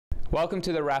Welcome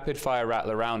to the Rapid Fire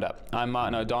Rattler Roundup. I'm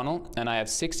Martin O'Donnell and I have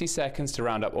 60 seconds to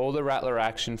round up all the Rattler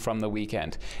action from the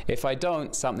weekend. If I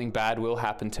don't, something bad will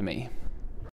happen to me.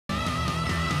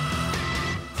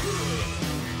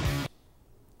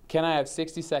 Can I have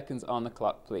 60 seconds on the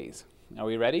clock, please? Are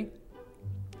we ready?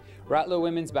 Rattler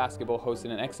women's basketball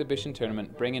hosted an exhibition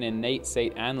tournament bringing in Nate,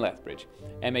 Sate and Lethbridge.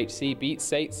 MHC beat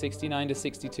Sate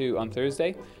 69-62 on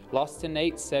Thursday, lost to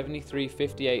Nate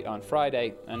 73-58 on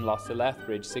Friday, and lost to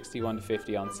Lethbridge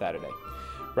 61-50 on Saturday.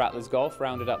 Rattlers Golf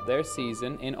rounded up their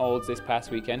season in Olds this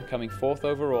past weekend, coming 4th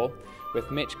overall,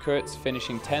 with Mitch Kurtz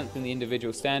finishing 10th in the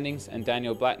individual standings and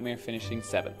Daniel Blackmere finishing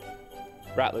 7th.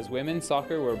 Rattlers women's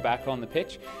soccer were back on the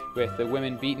pitch, with the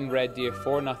women beating Red Deer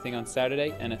 4-0 on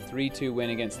Saturday and a 3-2 win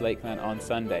against Lakeland on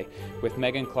Sunday, with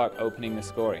Megan Clark opening the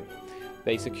scoring.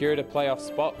 They secured a playoff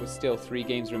spot with still 3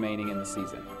 games remaining in the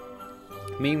season.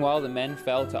 Meanwhile, the men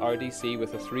fell to RDC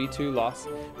with a 3-2 loss,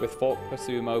 with Folk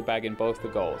Pasumo bagging both the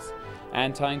goals,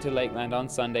 and tying to Lakeland on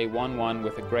Sunday 1-1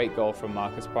 with a great goal from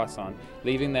Marcus Poisson,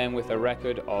 leaving them with a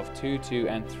record of 2-2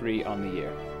 and 3 on the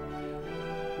year.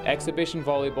 Exhibition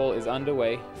volleyball is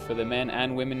underway for the men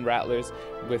and women Rattlers,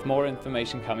 with more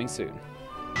information coming soon.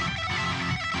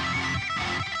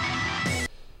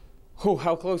 Oh,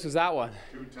 how close was that one?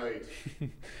 Too tight.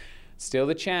 Still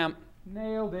the champ.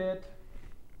 Nailed it.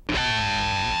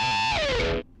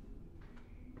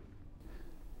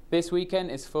 This weekend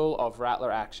is full of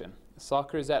Rattler action.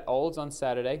 Soccer is at Olds on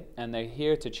Saturday, and they're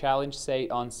here to challenge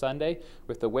Sate on Sunday,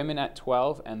 with the women at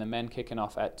 12 and the men kicking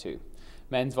off at 2.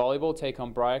 Men's volleyball take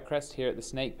on Briarcrest here at the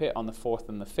Snake Pit on the 4th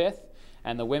and the 5th,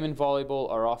 and the women volleyball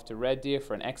are off to Red Deer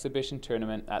for an exhibition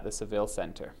tournament at the Seville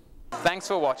Centre. Thanks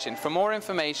for watching. For more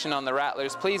information on the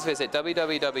Rattlers, please visit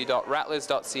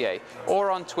www.rattlers.ca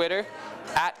or on Twitter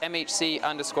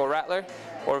 @MHC_Rattler,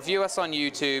 or view us on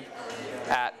YouTube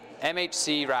at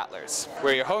MHC Rattlers.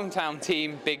 We're your hometown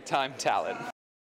team, big time talent.